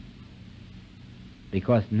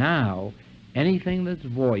 Because now anything that's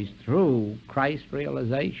voiced through Christ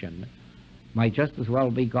realization might just as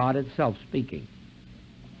well be God itself speaking.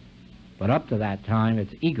 But up to that time,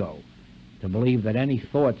 it's ego to believe that any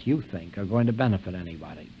thoughts you think are going to benefit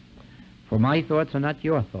anybody. For my thoughts are not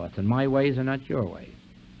your thoughts, and my ways are not your ways.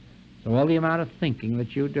 So all the amount of thinking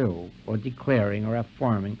that you do, or declaring or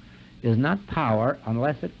affirming, is not power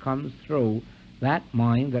unless it comes through that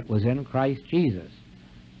mind that was in Christ Jesus.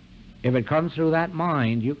 If it comes through that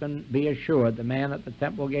mind, you can be assured the man at the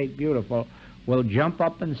Temple Gate Beautiful will jump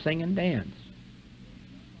up and sing and dance.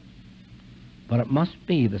 But it must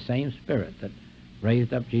be the same Spirit that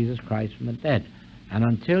raised up Jesus Christ from the dead. And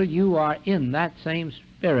until you are in that same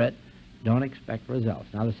Spirit, don't expect results.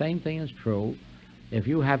 Now, the same thing is true if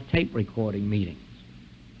you have tape recording meetings.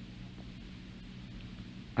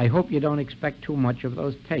 I hope you don't expect too much of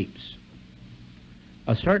those tapes.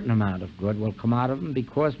 A certain amount of good will come out of them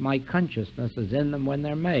because my consciousness is in them when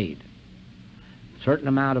they're made. A certain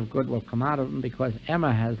amount of good will come out of them because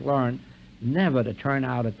Emma has learned never to turn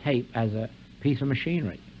out a tape as a piece of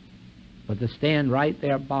machinery, but to stand right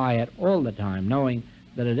there by it all the time, knowing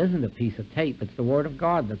that it isn't a piece of tape, it's the Word of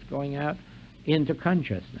God that's going out into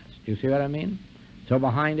consciousness. Do you see what I mean? So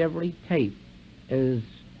behind every tape is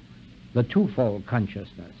the twofold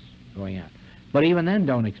consciousness going out. But even then,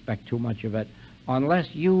 don't expect too much of it unless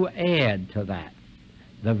you add to that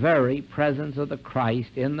the very presence of the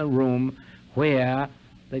Christ in the room where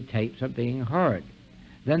the tapes are being heard.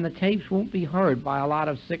 Then the tapes won't be heard by a lot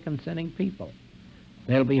of sick and sinning people.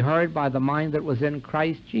 They'll be heard by the mind that was in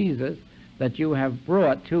Christ Jesus that you have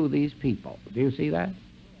brought to these people. Do you see that?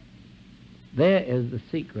 There is the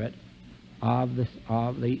secret of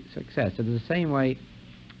the success. It's the same way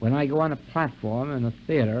when I go on a platform in a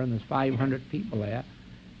theater and there's 500 people there,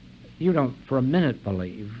 you don't for a minute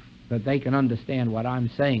believe that they can understand what I'm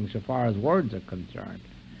saying so far as words are concerned.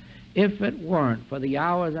 If it weren't for the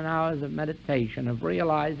hours and hours of meditation, of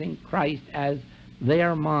realizing Christ as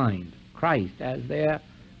their mind, Christ as their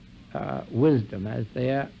wisdom, as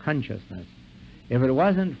their consciousness, if it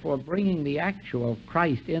wasn't for bringing the actual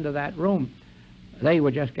Christ into that room, they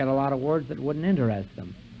would just get a lot of words that wouldn't interest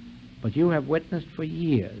them. But you have witnessed for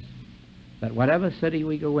years that whatever city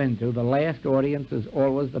we go into, the last audience is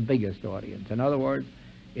always the biggest audience. In other words,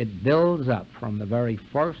 it builds up from the very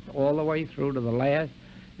first all the way through to the last,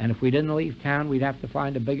 and if we didn't leave town, we'd have to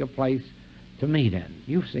find a bigger place to meet in.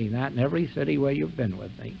 You've seen that in every city where you've been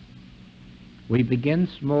with me. We begin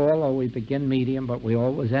small or we begin medium, but we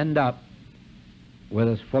always end up with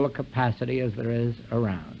as full a capacity as there is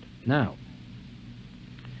around. Now,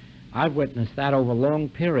 I've witnessed that over long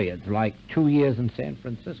periods, like 2 years in San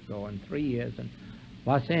Francisco and 3 years in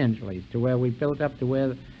Los Angeles, to where we built up to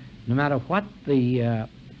where no matter what the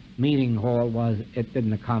meeting hall was, it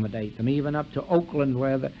didn't accommodate them, even up to Oakland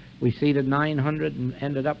where we seated 900 and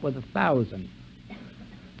ended up with 1,000.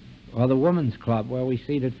 Or the Women's Club where we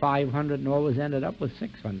seated 500 and always ended up with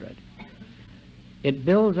 600. It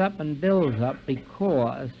builds up and builds up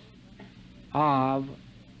because of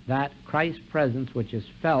that Christ presence which is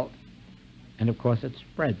felt, and of course it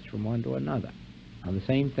spreads from one to another. Now the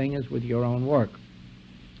same thing is with your own work.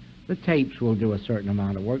 The tapes will do a certain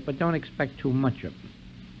amount of work, but don't expect too much of them.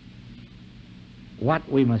 What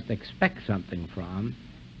we must expect something from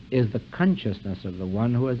is the consciousness of the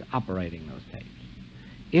one who is operating those tapes.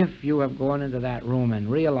 If you have gone into that room and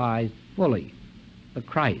realized fully the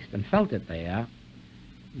Christ and felt it there,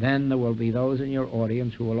 then there will be those in your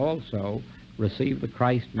audience who will also receive the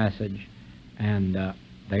Christ message, and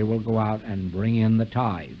they will go out and bring in the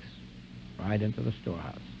tithes right into the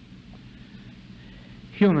storehouse.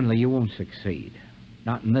 Humanly, you won't succeed,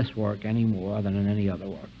 not in this work any more than in any other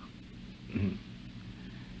work.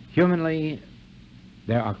 Humanly,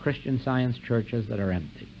 there are Christian Science churches that are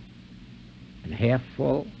empty and half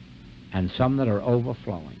full, and some that are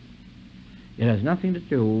overflowing. It has nothing to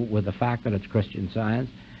do with the fact that it's Christian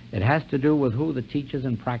Science. It has to do with who the teachers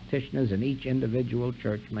and practitioners in each individual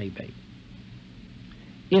church may be.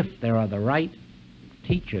 If there are the right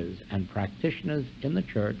teachers and practitioners in the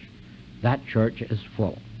church, that church is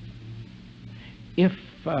full. If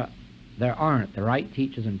there aren't the right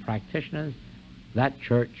teachers and practitioners, that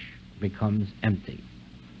church becomes empty.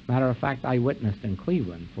 Matter of fact, I witnessed in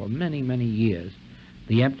Cleveland for many, many years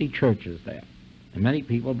the empty churches there. And many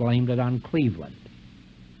people blamed it on Cleveland.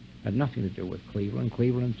 It had nothing to do with Cleveland.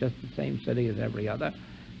 Cleveland's just the same city as every other.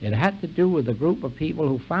 It had to do with the group of people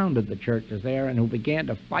who founded the churches there and who began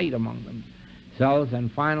to fight among themselves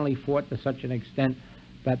and finally fought to such an extent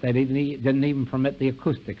that they didn't even permit the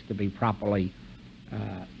acoustics to be properly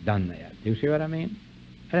done there. Do you see what I mean?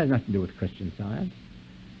 It has nothing to do with Christian Science.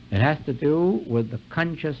 It has to do with the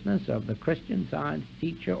consciousness of the Christian Science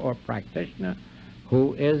teacher or practitioner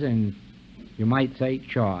who is in, you might say,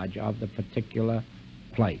 charge of the particular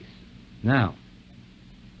place. Now,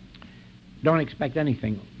 don't expect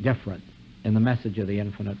anything different in the message of the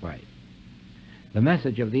infinite way. The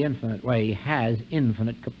message of the infinite way has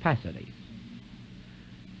infinite capacities.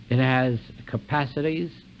 It has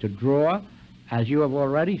capacities to draw, as you have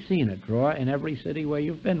already seen it draw in every city where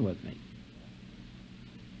you've been with me.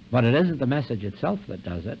 But it isn't the message itself that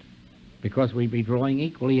does it, because we'd be drawing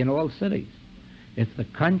equally in all cities. It's the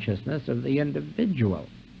consciousness of the individual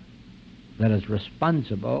that is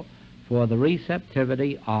responsible for the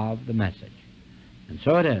receptivity of the message. And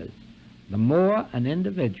so it is, the more an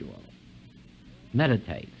individual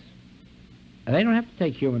meditates, and they don't have to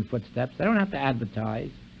take human footsteps, they don't have to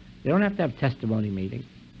advertise, they don't have to have testimony meetings.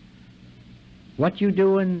 What you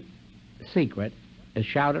do in secret is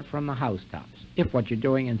shouted from the housetops, if what you're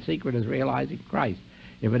doing in secret is realizing Christ.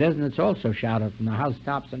 If it isn't, it's also shouted from the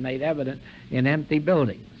housetops and made evident in empty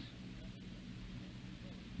buildings.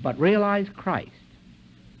 But realize Christ.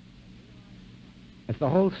 It's the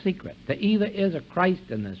whole secret. There either is a Christ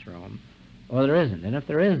in this room or there isn't. And if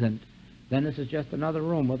there isn't, then this is just another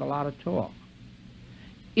room with a lot of talk.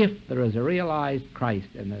 If there is a realized Christ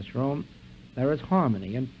in this room, there is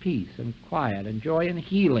harmony and peace and quiet and joy and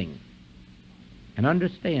healing and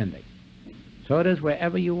understanding. So it is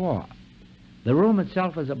wherever you are. The room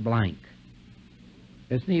itself is a blank.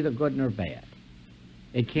 It's neither good nor bad.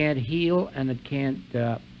 It can't heal and it can't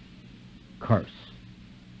curse.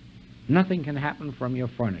 Nothing can happen from your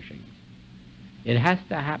furnishings. It has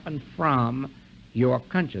to happen from your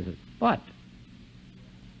consciousness. But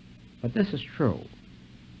this is true.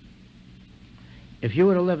 If you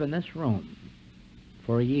were to live in this room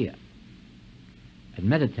for a year and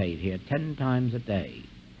meditate here 10 times a day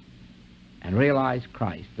and realize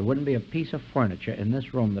Christ, there wouldn't be a piece of furniture in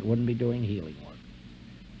this room that wouldn't be doing healing work.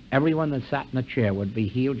 Everyone that sat in a chair would be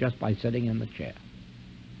healed just by sitting in the chair.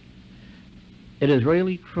 It is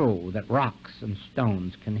really true that rocks and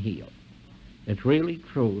stones can heal. It's really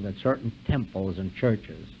true that certain temples and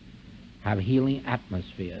churches have healing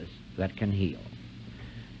atmospheres that can heal.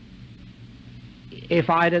 If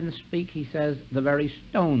I didn't speak, he says, the very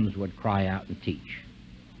stones would cry out and teach.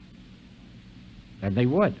 And they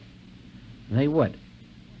would. They would.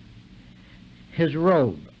 His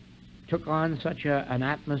robe took on such an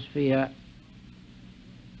atmosphere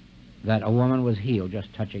that a woman was healed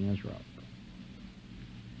just touching his robe.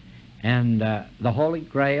 And the Holy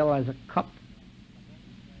Grail as a cup,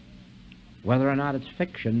 whether or not it's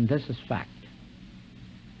fiction, this is fact.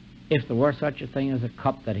 If there were such a thing as a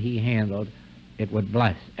cup that he handled, it would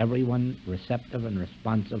bless everyone receptive and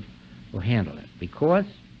responsive who handled it, because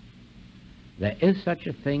there is such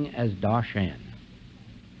a thing as darshan.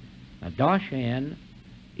 Now, darshan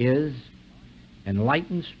is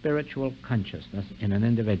enlightened spiritual consciousness in an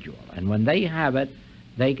individual, and when they have it,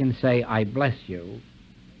 they can say, I bless you,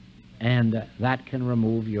 and that can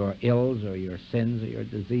remove your ills or your sins or your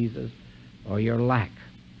diseases or your lack.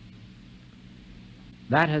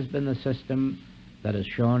 That has been the system that is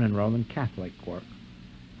shown in Roman Catholic work,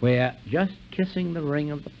 where just kissing the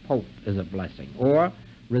ring of the Pope is a blessing, or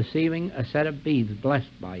receiving a set of beads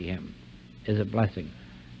blessed by him is a blessing.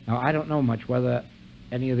 Now, I don't know much whether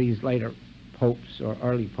any of these later popes or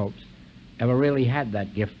early popes ever really had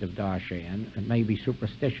that gift of darshan. It may be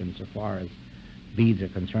superstition so far as beads are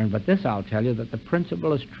concerned, but this I'll tell you, that the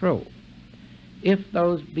principle is true. If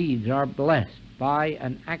those beads are blessed by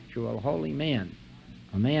an actual holy man,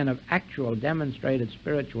 a man of actual demonstrated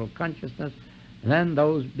spiritual consciousness, then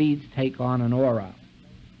those beads take on an aura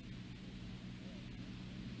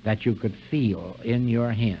that you could feel in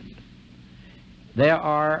your hand. There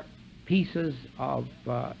are pieces of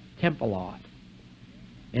temple art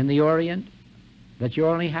in the Orient that you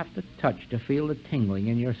only have to touch to feel the tingling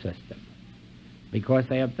in your system, because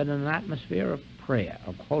they have been in an atmosphere of prayer,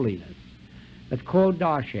 of holiness. It's called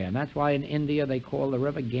darshan. That's why in India they call the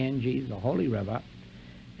river Ganges the holy river,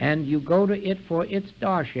 and you go to it for its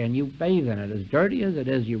darshan. You bathe in it. As dirty as it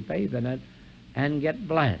is, you bathe in it and get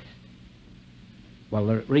blessed. Well,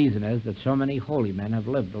 the reason is that so many holy men have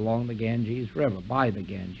lived along the Ganges River, by the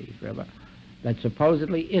Ganges River, that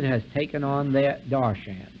supposedly it has taken on their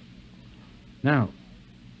darshan. Now,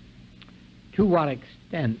 to what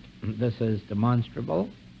extent this is demonstrable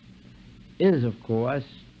is, of course,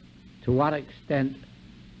 to what extent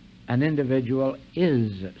an individual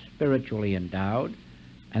is spiritually endowed,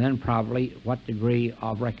 and then probably what degree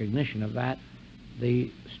of recognition of that the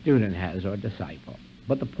student has or disciple.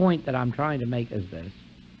 But the point that I'm trying to make is this,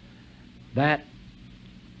 that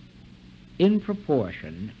in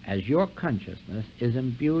proportion as your consciousness is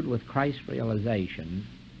imbued with Christ's realization,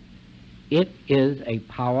 it is a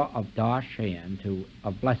power of darshan,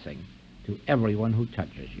 of blessing, to everyone who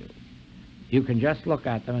touches you. You can just look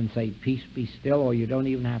at them and say, peace be still, or you don't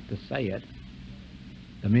even have to say it.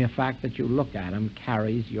 The mere fact that you look at them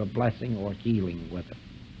carries your blessing or healing with it.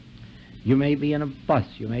 You may be in a bus,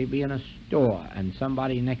 you may be in a store, and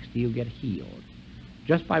somebody next to you get healed,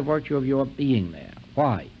 just by virtue of your being there.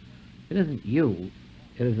 Why? It isn't you,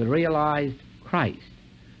 it is the realized Christ,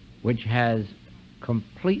 which has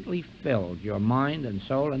completely filled your mind and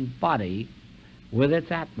soul and body with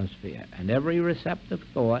its atmosphere, and every receptive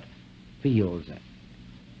thought feels it.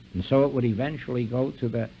 And so it would eventually go to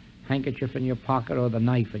the handkerchief in your pocket or the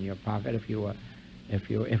knife in your pocket. If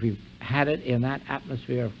you had it in that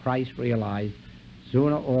atmosphere of Christ realized,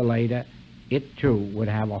 sooner or later it too would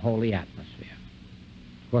have a holy atmosphere.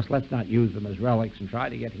 Of course, let's not use them as relics and try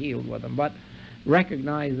to get healed with them, but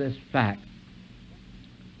recognize this fact,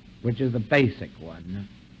 which is the basic one,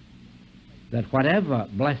 that whatever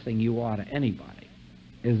blessing you are to anybody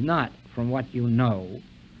is not from what you know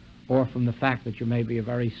or from the fact that you may be a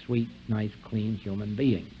very sweet, nice, clean human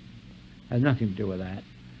being. It has nothing to do with that.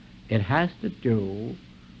 It has to do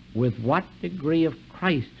with what degree of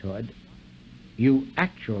Christhood you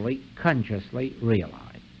actually consciously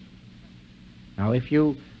realize. Now, if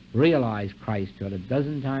you realize Christhood a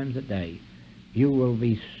dozen times a day, you will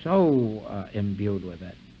be so imbued with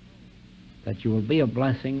it that you will be a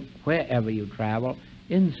blessing wherever you travel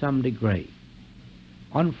in some degree.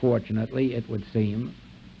 Unfortunately, it would seem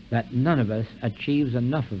that none of us achieves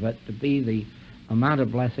enough of it to be the amount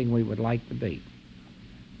of blessing we would like to be.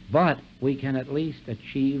 But we can at least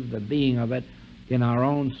achieve the being of it in our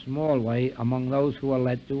own small way among those who are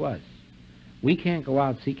led to us. We can't go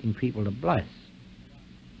out seeking people to bless.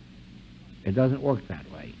 It doesn't work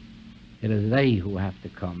that way. It is they who have to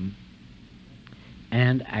come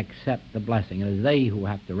and accept the blessing. It is they who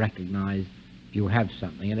have to recognize you have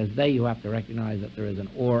something. It is they who have to recognize that there is an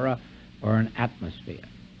aura or an atmosphere.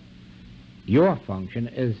 Your function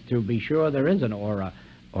is to be sure there is an aura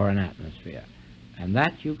or an atmosphere, and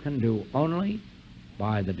that you can do only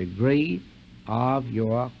by the degree of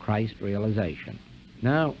your Christ realization.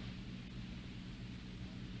 Now,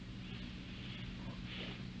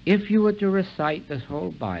 if you were to recite this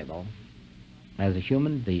whole Bible as a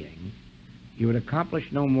human being, you would accomplish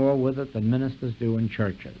no more with it than ministers do in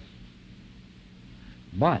churches.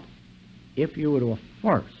 But if you were to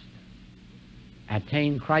first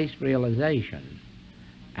attain Christ realization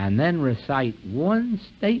and then recite one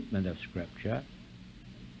statement of Scripture,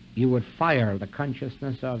 you would fire the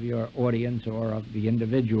consciousness of your audience or of the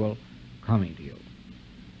individual coming to you.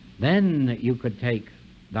 Then you could take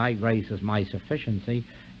 "Thy grace is my sufficiency,"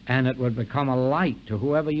 and it would become a light to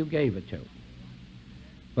whoever you gave it to.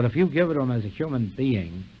 But if you give it to them as a human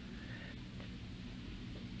being,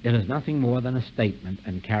 it is nothing more than a statement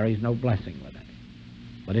and carries no blessing with it.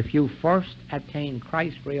 But if you first attain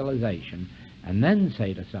Christ realization and then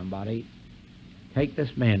say to somebody, take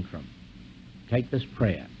this mantra, take this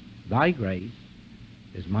prayer, "Thy grace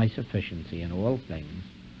is my sufficiency in all things,"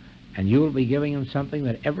 and you will be giving them something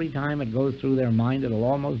that every time it goes through their mind, it will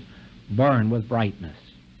almost burn with brightness.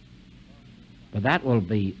 But that will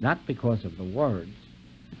be not because of the words,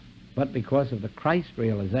 but because of the Christ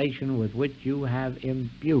realization with which you have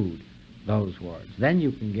imbued those words. Then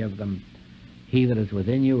you can give them, "He that is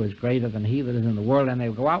within you is greater than he that is in the world," and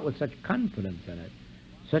they'll go out with such confidence in it,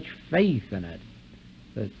 such faith in it,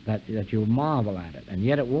 that you'll marvel at it. And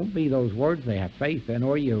yet it won't be those words they have faith in,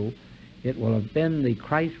 or you. It will have been the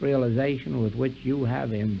Christ realization with which you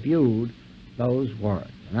have imbued those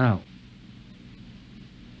words. Now,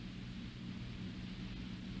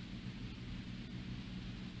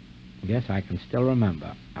 yes, I can still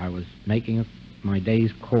remember. I was making my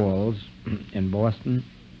day's calls in Boston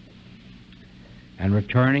and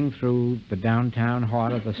returning through the downtown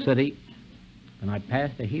heart of the city, and I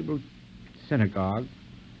passed a Hebrew synagogue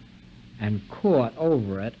and caught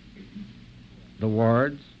over it the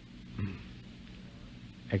words,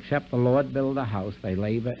 "Except the Lord build a house, they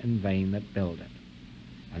labor in vain that build it."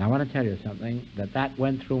 And I want to tell you something, that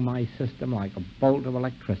went through my system like a bolt of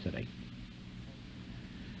electricity.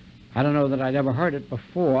 I don't know that I'd ever heard it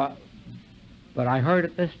before, but I heard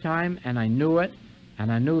it this time, and I knew it,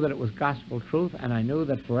 and I knew that it was gospel truth, and I knew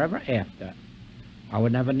that forever after I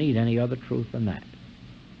would never need any other truth than that.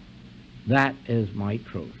 That is my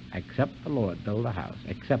truth. Except the Lord build a house,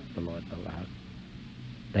 except the Lord build a house,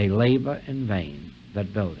 they labor in vain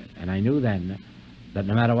that build it. And I knew then that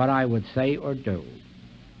no matter what I would say or do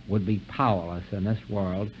would be powerless in this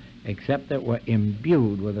world except that we're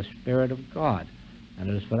imbued with the Spirit of God. And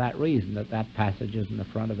it is for that reason that that passage is in the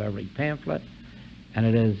front of every pamphlet, and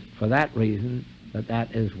it is for that reason that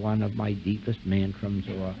that is one of my deepest mantrams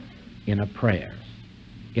or inner prayers,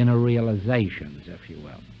 inner realizations, if you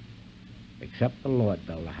will. Except the Lord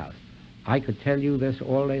build a house. I could tell you this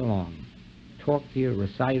all day long, talk to you,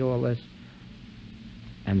 recite all this,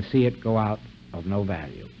 and see it go out of no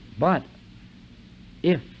value. But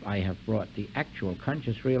if I have brought the actual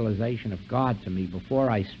conscious realization of God to me before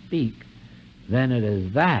I speak, then it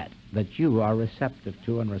is that that you are receptive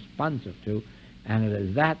to and responsive to, and it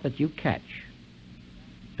is that that you catch.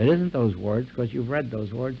 It isn't those words, because you've read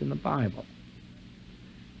those words in the Bible.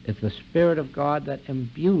 It's the Spirit of God that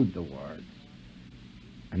imbued the words.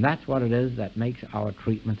 And that's what it is that makes our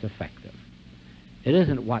treatments effective. It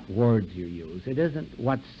isn't what words you use. It isn't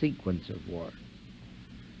what sequence of words.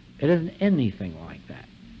 It isn't anything like that.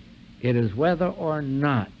 It is whether or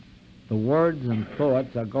not the words and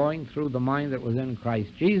thoughts are going through the mind that was in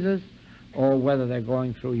Christ Jesus, or whether they're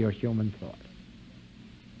going through your human thought.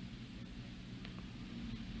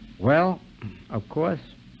 Well, of course,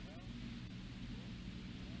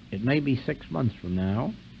 it may be 6 months from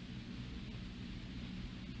now,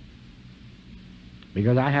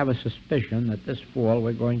 because I have a suspicion that this fall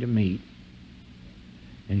we're going to meet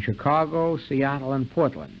in Chicago, Seattle, and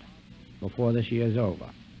Portland before this year's over.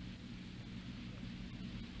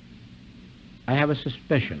 I have a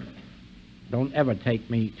suspicion. Don't ever take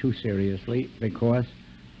me too seriously, because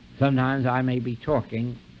sometimes I may be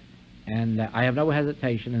talking, and I have no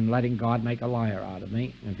hesitation in letting God make a liar out of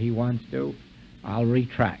me. If he wants to, I'll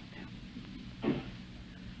retract.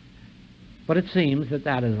 But it seems that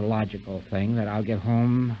that is a logical thing, that I'll get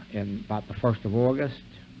home in about the 1st of August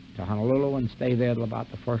to Honolulu and stay there till about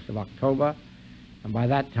the 1st of October. And by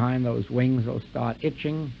that time, those wings will start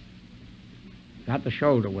itching. Not the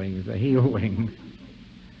shoulder wings, the heel wings.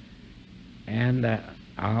 And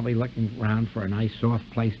I'll be looking around for a nice soft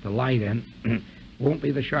place to light in. Won't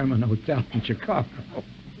be the Sherman Hotel in Chicago.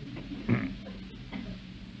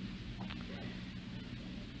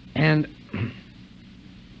 And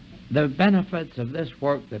the benefits of this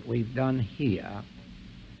work that we've done here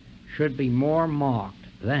should be more marked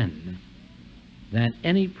then than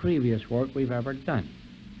any previous work we've ever done.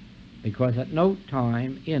 Because at no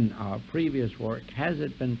time in our previous work has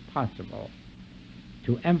it been possible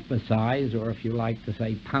to emphasize, or if you like to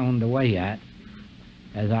say pound away at,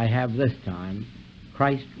 as I have this time,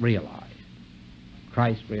 Christ realized,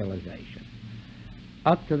 Christ realization.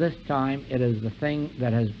 Up to this time, it is the thing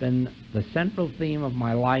that has been the central theme of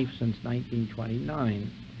my life since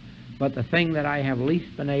 1929, but the thing that I have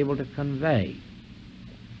least been able to convey.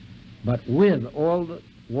 But with all the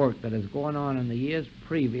work that has gone on in the years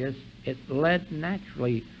previous, it led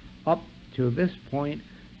naturally up to this point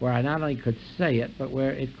where I not only could say it, but where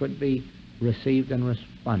it could be received and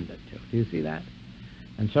responded to. Do you see that?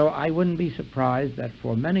 And so I wouldn't be surprised that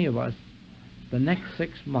for many of us, the next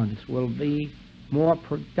 6 months will be more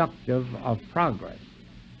productive of progress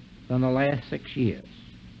than the last 6 years.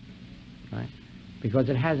 Right? Because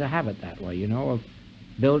it has a habit that way, you know, of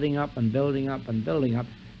building up and building up and building up,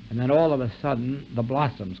 and then all of a sudden the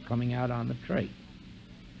blossoms coming out on the tree.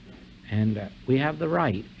 And we have the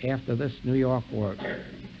right, after this New York work,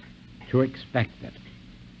 to expect it.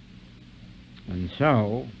 And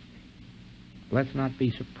so, let's not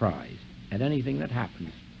be surprised at anything that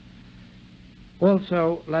happens.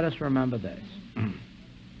 Also, let us remember this.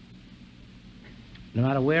 No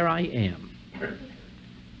matter where I am,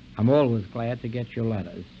 I'm always glad to get your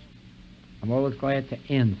letters. I'm always glad to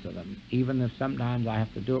answer them, even if sometimes I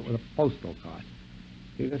have to do it with a postal card.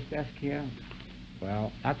 See this desk here?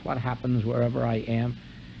 Well, that's what happens wherever I am.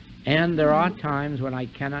 And there are times when I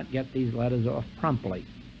cannot get these letters off promptly.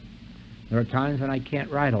 There are times when I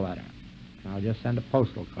can't write a letter. I'll just send a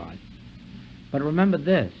postal card. But remember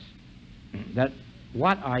this, that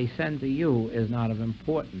what I send to you is not of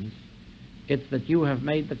importance. It's that you have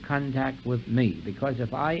made the contact with me. Because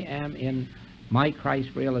if I am in my Christ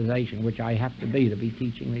realization, which I have to be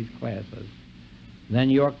teaching these classes,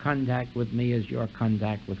 then your contact with me is your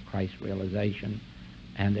contact with Christ realization.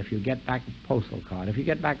 And if you get back a postal card, if you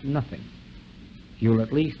get back nothing, you'll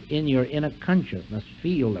at least in your inner consciousness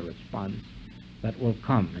feel the response that will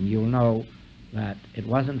come, and you'll know that it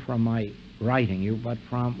wasn't from my writing you, but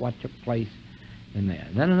from what took place in there.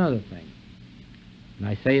 Then another thing, and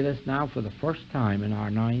I say this now for the first time in our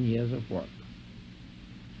 9 years of work,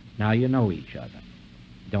 Now you know each other.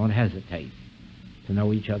 Don't hesitate to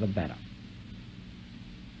know each other better.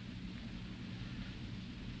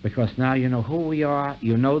 Because now you know who we are,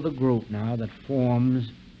 you know the group now that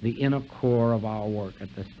forms the inner core of our work at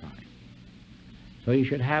this time. So you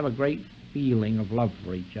should have a great feeling of love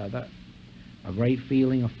for each other, a great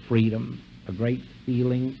feeling of freedom, a great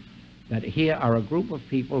feeling that here are a group of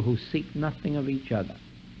people who seek nothing of each other,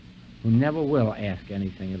 who never will ask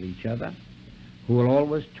anything of each other, who will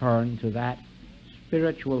always turn to that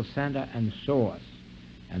spiritual center and source,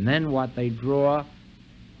 and then what they draw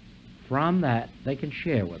from that they can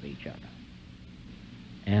share with each other.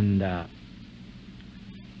 And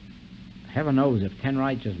heaven knows if 10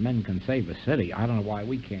 righteous men can save a city, I don't know why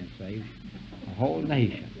we can't save a whole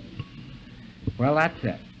nation. Well, that's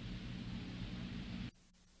it.